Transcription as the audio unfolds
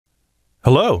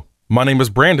Hello, my name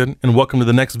is Brandon and welcome to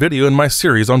the next video in my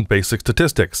series on basic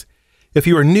statistics. If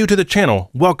you are new to the channel,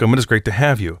 welcome. It is great to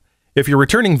have you. If you're a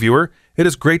returning viewer, it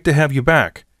is great to have you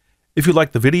back. If you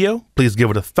like the video, please give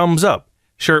it a thumbs up,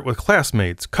 share it with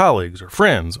classmates, colleagues, or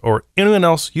friends, or anyone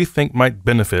else you think might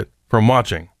benefit from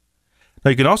watching.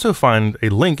 Now you can also find a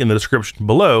link in the description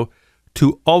below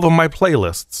to all of my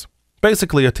playlists,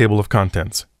 basically a table of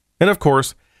contents. And of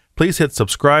course, please hit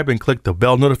subscribe and click the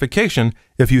bell notification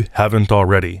if you haven't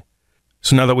already.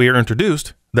 So now that we are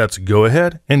introduced, let's go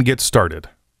ahead and get started.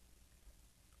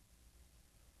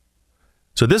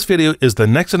 So this video is the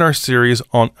next in our series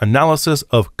on analysis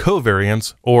of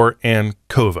covariance, or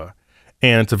ANCOVA.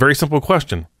 And it's a very simple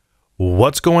question.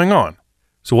 What's going on?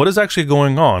 So what is actually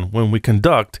going on when we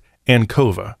conduct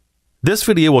ANCOVA? This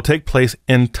video will take place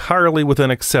entirely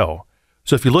within Excel.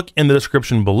 So if you look in the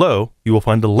description below, you will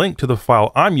find a link to the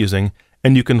file I'm using,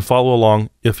 and you can follow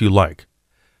along if you like.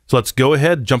 So let's go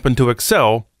ahead, jump into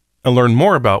Excel, and learn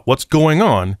more about what's going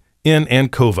on in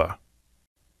ANCOVA.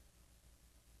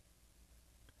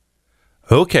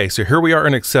 Okay, so here we are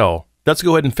in Excel. Let's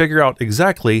go ahead and figure out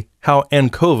exactly how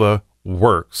ANCOVA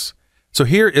works. So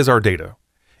here is our data.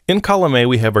 In column A,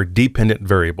 we have our dependent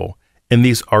variable, and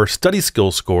these are study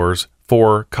skill scores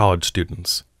for college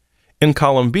students. In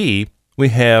column B, we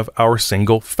have our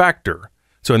single factor.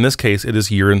 So in this case, it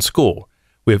is year in school.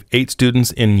 We have 8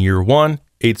 students in year 1,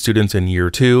 8 students in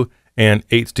year 2, and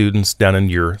 8 students down in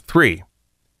year 3.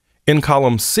 In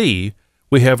column C,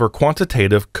 we have our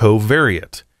quantitative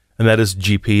covariate, and that is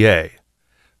GPA.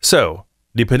 So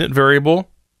dependent variable,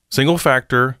 single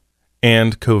factor,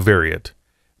 and covariate.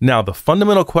 Now the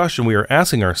fundamental question we are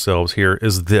asking ourselves here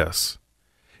is this.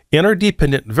 In our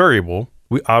dependent variable,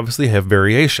 we obviously have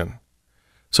variation.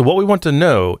 So what we want to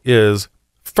know is,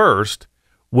 first,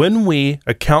 when we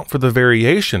account for the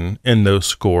variation in those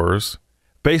scores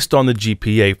based on the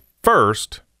GPA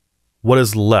first, what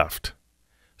is left?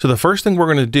 So the first thing we're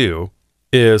going to do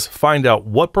is find out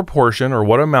what proportion or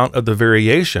what amount of the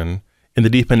variation in the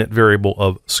dependent variable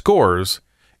of scores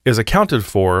is accounted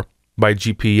for by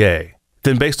GPA.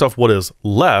 Then based off what is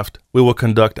left, we will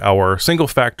conduct our single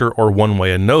factor or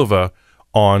one-way ANOVA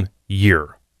on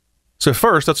year. So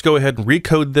first, let's go ahead and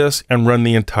recode this and run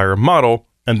the entire model,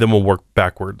 and then we'll work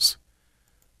backwards.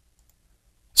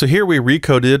 So here we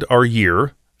recoded our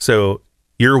year. So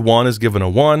year 1 is given a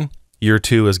 1, year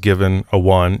 2 is given a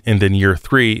 1, and then year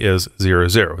 3 is 0,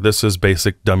 0. This is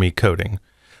basic dummy coding.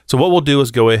 So what we'll do is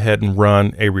go ahead and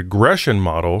run a regression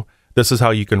model. This is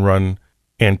how you can run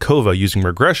ANCOVA using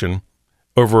regression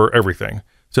over everything.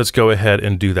 So let's go ahead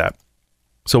and do that.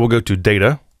 So we'll go to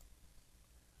Data,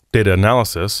 Data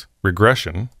Analysis,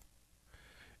 Regression,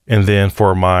 and then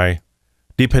for my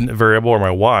dependent variable, or my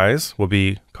y's, will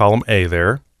be column A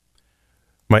there.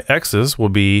 My x's will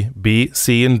be B,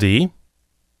 C, and D.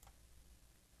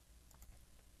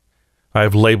 I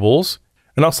have labels,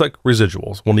 and I'll select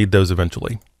residuals. We'll need those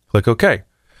eventually. Click OK.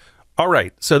 All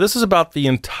right, so this is about the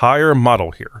entire model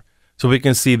here. So we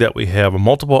can see that we have a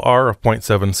multiple R of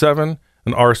 0.77,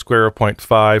 an R square of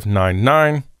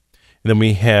 0.599, and then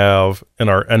we have in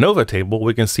our ANOVA table,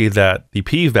 we can see that the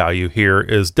p-value here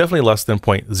is definitely less than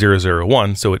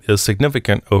 0.001, so it is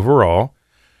significant overall.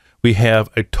 We have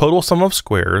a total sum of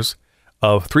squares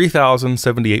of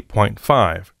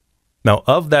 3078.5. Now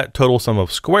of that total sum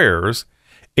of squares,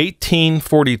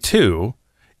 1842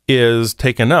 is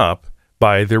taken up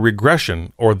by the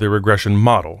regression or the regression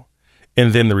model.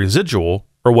 And then the residual,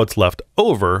 or what's left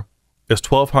over, is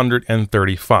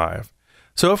 1235.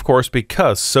 So of course,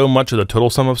 because so much of the total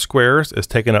sum of squares is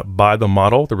taken up by the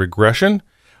model, the regression,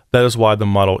 that is why the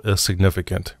model is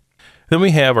significant. Then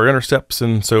we have our intercepts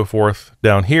and so forth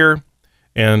down here,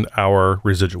 and our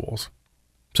residuals.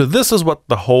 So this is what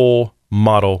the whole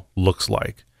model looks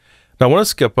like. Now I want to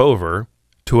skip over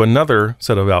to another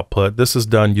set of output. This is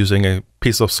done using a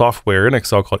piece of software in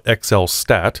Excel called Excel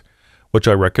Stat, which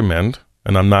I recommend,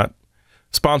 and I'm not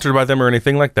sponsored by them or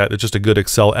anything like that. It's just a good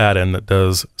Excel add-in that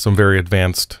does some very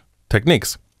advanced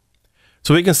techniques.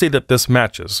 So we can see that this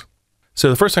matches. So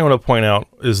the first thing I want to point out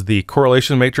is the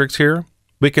correlation matrix here.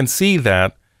 We can see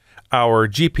that our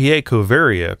GPA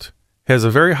covariate has a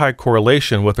very high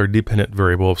correlation with our dependent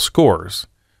variable of scores.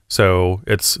 So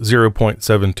it's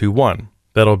 0.721.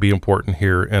 That'll be important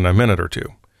here in a minute or two.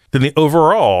 Then the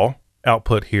overall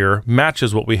output here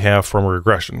matches what we have from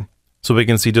regression. So we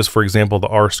can see just, for example, the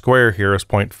R square here is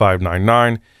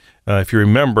 0.599. If you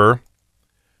remember,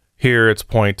 here it's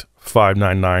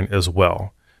 0.599 as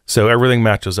well. So everything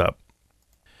matches up.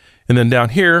 And then down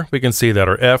here, we can see that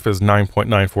our F is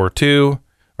 9.942.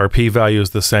 Our p-value is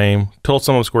the same. Total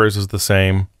sum of squares is the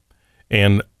same.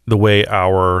 And the way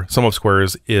our sum of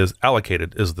squares is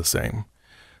allocated is the same.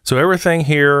 So everything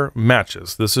here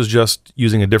matches. This is just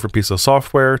using a different piece of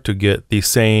software to get the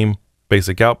same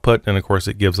basic output, and of course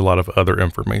it gives a lot of other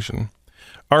information.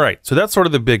 All right, so that's sort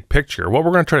of the big picture. What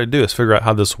we're going to try to do is figure out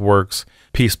how this works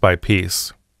piece by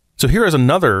piece. So here is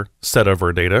another set of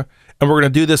our data, and we're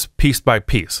going to do this piece by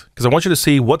piece because I want you to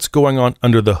see what's going on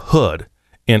under the hood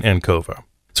in ANCOVA.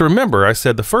 So remember, I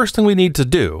said the first thing we need to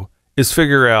do is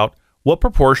figure out what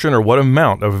proportion or what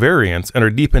amount of variance in our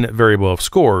dependent variable of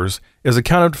scores is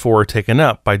accounted for or taken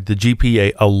up by the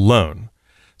GPA alone.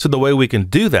 So the way we can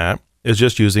do that is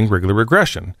just using regular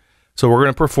regression. So we're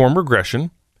going to perform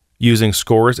regression using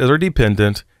scores as our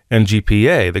dependent and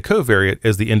GPA, the covariate,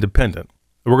 as the independent.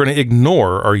 We're going to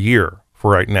ignore our year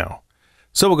for right now.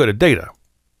 So we'll go to data,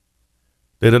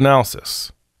 data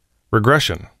analysis,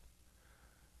 regression.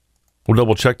 We'll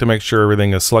double check to make sure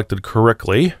everything is selected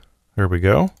correctly. There we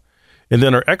go. And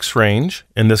then our X range,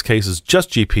 in this case, is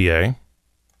just GPA.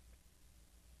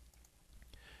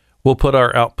 We'll put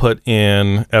our output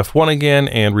in F1 again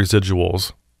and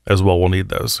residuals as well. We'll need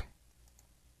those.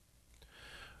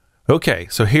 Okay,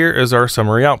 so here is our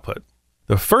summary output.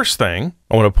 The first thing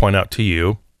I want to point out to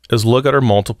you is look at our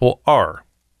multiple R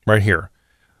right here.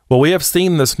 Well, we have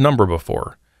seen this number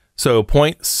before. So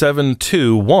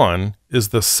 0.721 is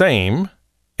the same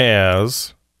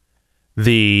as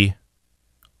the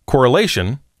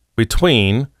correlation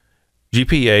between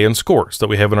GPA and scores that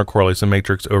we have in our correlation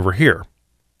matrix over here.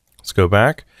 Let's go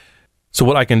back. So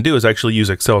what I can do is actually use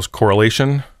Excel's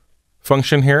correlation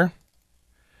function here.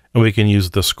 And we can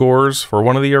use the scores for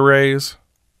one of the arrays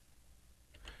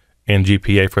and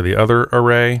GPA for the other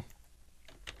array.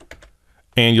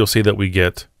 And you'll see that we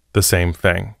get the same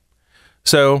thing.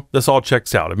 So this all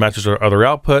checks out. It matches our other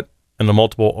output, and the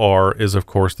multiple R is, of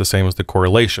course, the same as the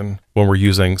correlation when we're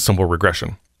using simple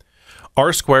regression.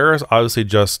 R squared is obviously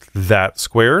just that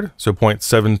squared. So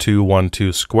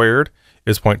 0.7212 squared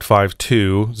is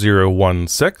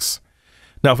 0.52016.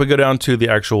 Now, if we go down to the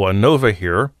actual ANOVA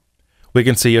here, we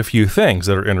can see a few things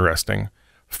that are interesting.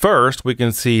 First, we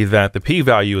can see that the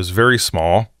p-value is very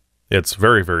small. It's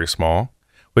very, very small.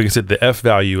 We can see that the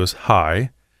f-value is high.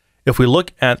 If we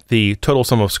look at the total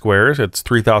sum of squares, it's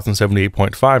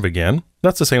 3078.5 again.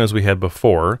 That's the same as we had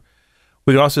before.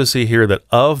 We can also see here that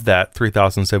of that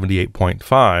 3078.5,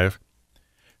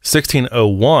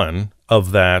 1601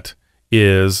 of that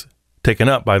is taken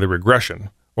up by the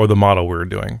regression or the model we're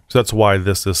doing. So that's why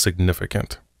this is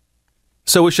significant.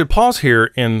 So we should pause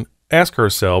here and ask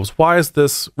ourselves, why is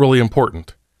this really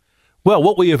important? Well,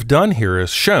 what we have done here is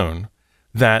shown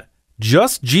that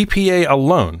just GPA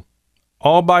alone,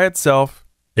 all by itself,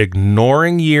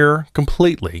 ignoring year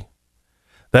completely,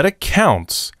 that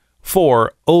accounts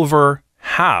for over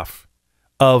half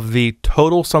of the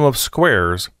total sum of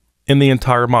squares in the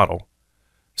entire model.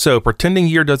 So pretending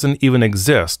year doesn't even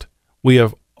exist, we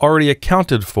have already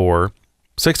accounted for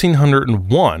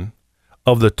 1,601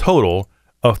 of the total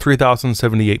of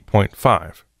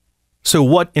 3078.5. So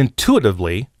what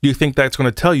intuitively do you think that's going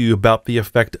to tell you about the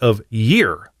effect of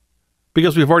year?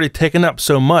 Because we've already taken up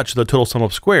so much of the total sum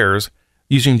of squares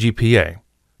using GPA.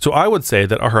 So I would say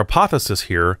that our hypothesis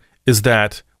here is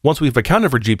that once we've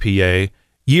accounted for GPA,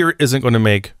 year isn't going to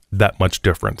make that much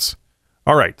difference.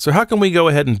 All right, so how can we go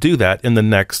ahead and do that in the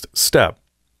next step?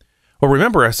 Well,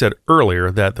 remember I said earlier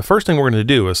that the first thing we're going to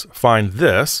do is find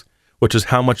this, which is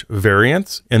how much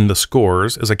variance in the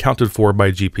scores is accounted for by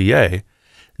GPA.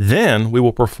 Then we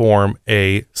will perform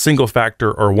a single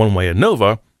factor or one-way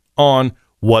ANOVA on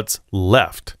what's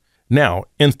left. Now,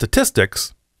 in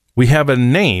statistics, we have a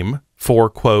name for,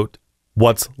 quote,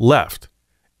 what's left,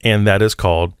 and that is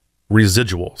called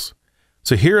residuals.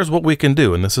 So here's what we can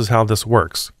do, and this is how this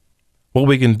works. What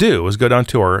we can do is go down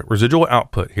to our residual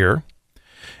output here,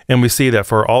 and we see that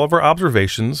for all of our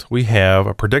observations, we have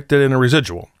a predicted and a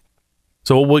residual.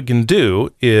 So what we can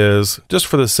do is, just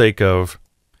for the sake of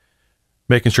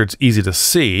making sure it's easy to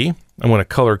see, I'm going to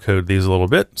color code these a little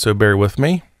bit, so bear with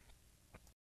me.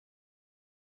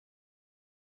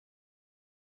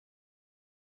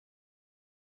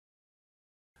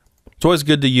 It's always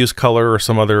good to use color or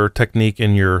some other technique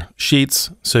in your sheets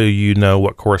so you know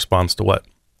what corresponds to what.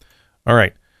 All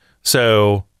right,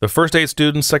 so the first 8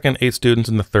 students, second 8 students,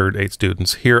 and the third 8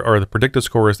 students. Here are the predicted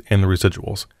scores and the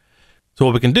residuals. So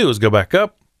what we can do is go back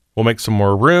up, we'll make some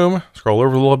more room, scroll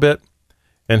over a little bit,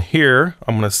 and here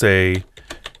I'm going to say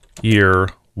year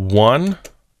 1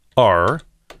 R,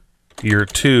 year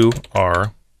 2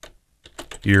 R,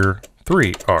 year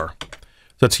 3 R. So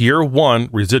that's year 1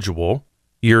 residual,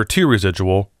 year 2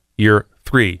 residual, year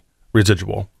 3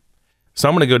 residual. So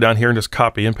I'm going to go down here and just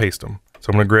copy and paste them. So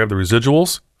I'm going to grab the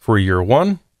residuals for year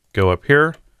 1, go up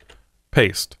here,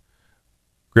 paste.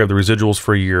 Grab the residuals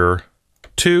for year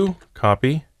 2,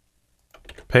 copy,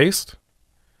 paste.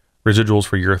 Residuals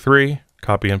for year 3,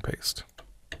 copy and paste.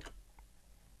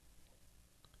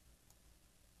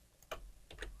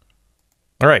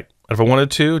 All right, if I wanted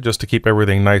to, just to keep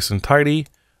everything nice and tidy,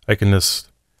 I can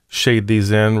just shade these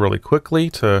in really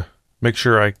quickly to make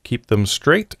sure I keep them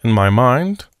straight in my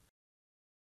mind.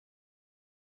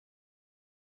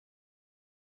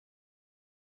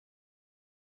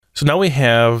 So now we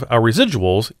have our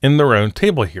residuals in their own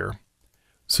table here.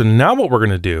 So now what we're going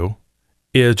to do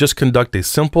is just conduct a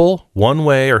simple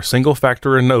one-way or single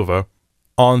factor ANOVA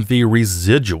on the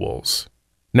residuals.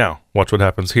 Now, watch what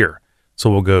happens here.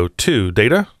 So we'll go to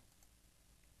Data,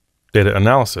 Data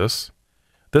Analysis.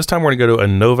 This time we're going to go to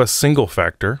ANOVA single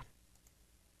factor.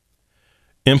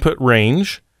 Input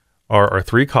range are our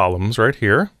 3 columns right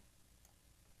here.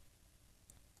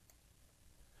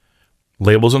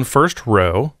 Labels in first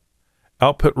row.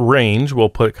 Output range, we'll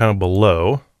put it kind of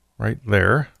below, right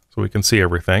there, so we can see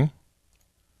everything.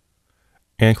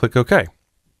 And click OK.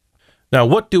 Now,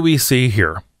 what do we see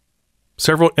here?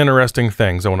 Several interesting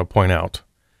things I want to point out.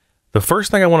 The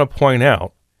first thing I want to point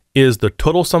out is the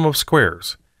total sum of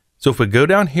squares. So if we go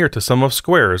down here to sum of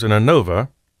squares in ANOVA,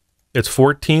 it's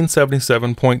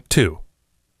 1477.2.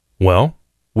 Well,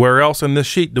 where else in this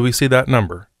sheet do we see that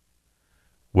number?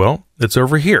 Well, it's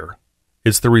over here.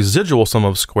 It's the residual sum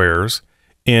of squares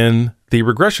in the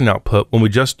regression output when we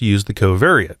just used the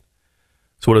covariate.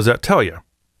 So what does that tell you?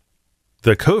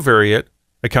 The covariate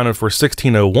accounted for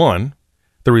 1601,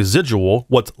 the residual,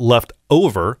 what's left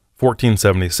over,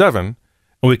 1477,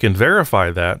 and we can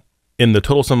verify that in the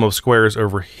total sum of squares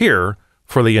over here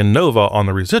for the ANOVA on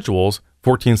the residuals,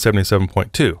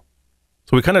 1477.2. So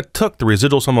we kind of took the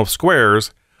residual sum of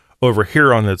squares over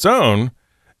here on its own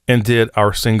and did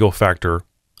our single factor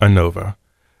ANOVA.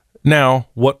 Now,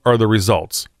 what are the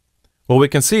results? Well, we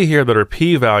can see here that our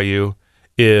p-value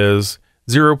is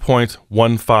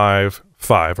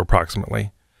 0.155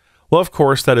 approximately. Well, of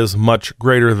course, that is much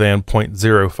greater than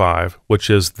 0.05, which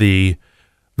is the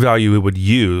value we would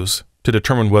use to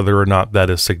determine whether or not that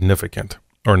is significant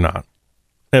or not.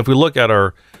 And if we look at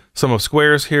our sum of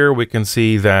squares here, we can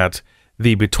see that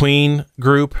the between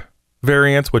group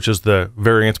variance, which is the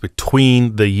variance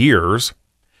between the years,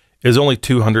 is only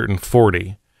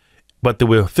 240. But the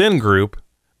within group,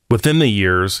 within the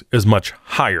years, is much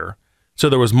higher. So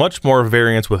there was much more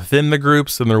variance within the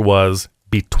groups than there was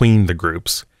between the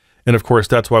groups. And of course,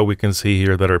 that's why we can see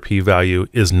here that our p-value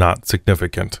is not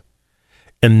significant.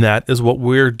 And that is what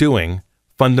we're doing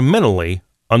fundamentally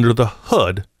under the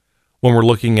hood when we're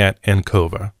looking at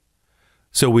ANCOVA.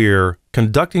 So we're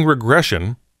conducting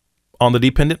regression on the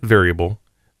dependent variable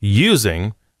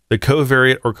using the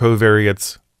covariate or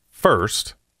covariates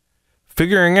first,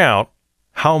 figuring out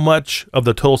how much of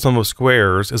the total sum of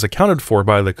squares is accounted for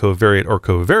by the covariate or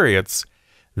covariates.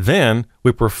 Then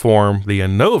we perform the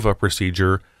ANOVA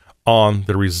procedure on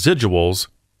the residuals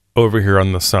over here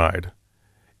on the side.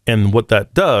 And what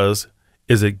that does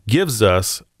is it gives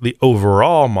us the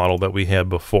overall model that we had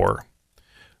before.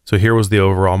 So here was the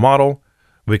overall model.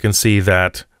 We can see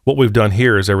that what we've done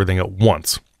here is everything at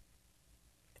once.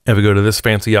 If we go to this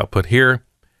fancy output here,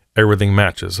 everything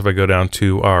matches. If I go down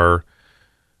to our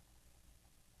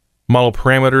model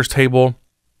parameters table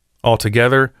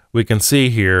altogether, we can see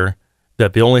here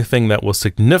that the only thing that was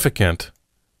significant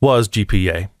was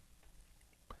GPA.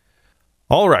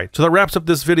 All right, so that wraps up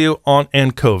this video on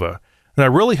ANCOVA. And I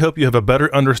really hope you have a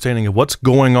better understanding of what's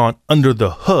going on under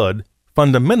the hood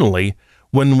fundamentally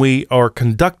when we are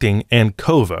conducting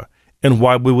ANCOVA and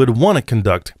why we would want to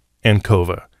conduct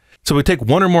ANCOVA. So we take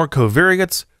one or more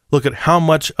covariates, look at how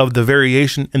much of the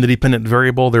variation in the dependent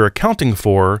variable they're accounting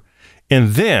for, and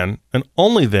then, and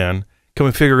only then, can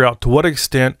we figure out to what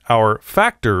extent our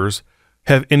factors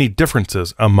have any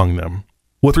differences among them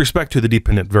with respect to the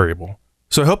dependent variable.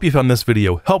 So I hope you found this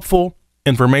video helpful,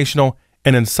 informational,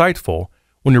 and insightful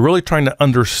when you're really trying to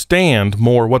understand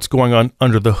more what's going on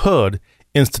under the hood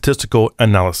in statistical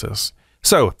analysis.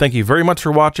 So thank you very much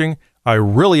for watching. I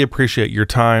really appreciate your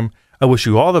time. I wish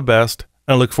you all the best,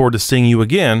 and I look forward to seeing you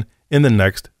again in the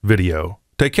next video.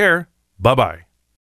 Take care. Bye-bye.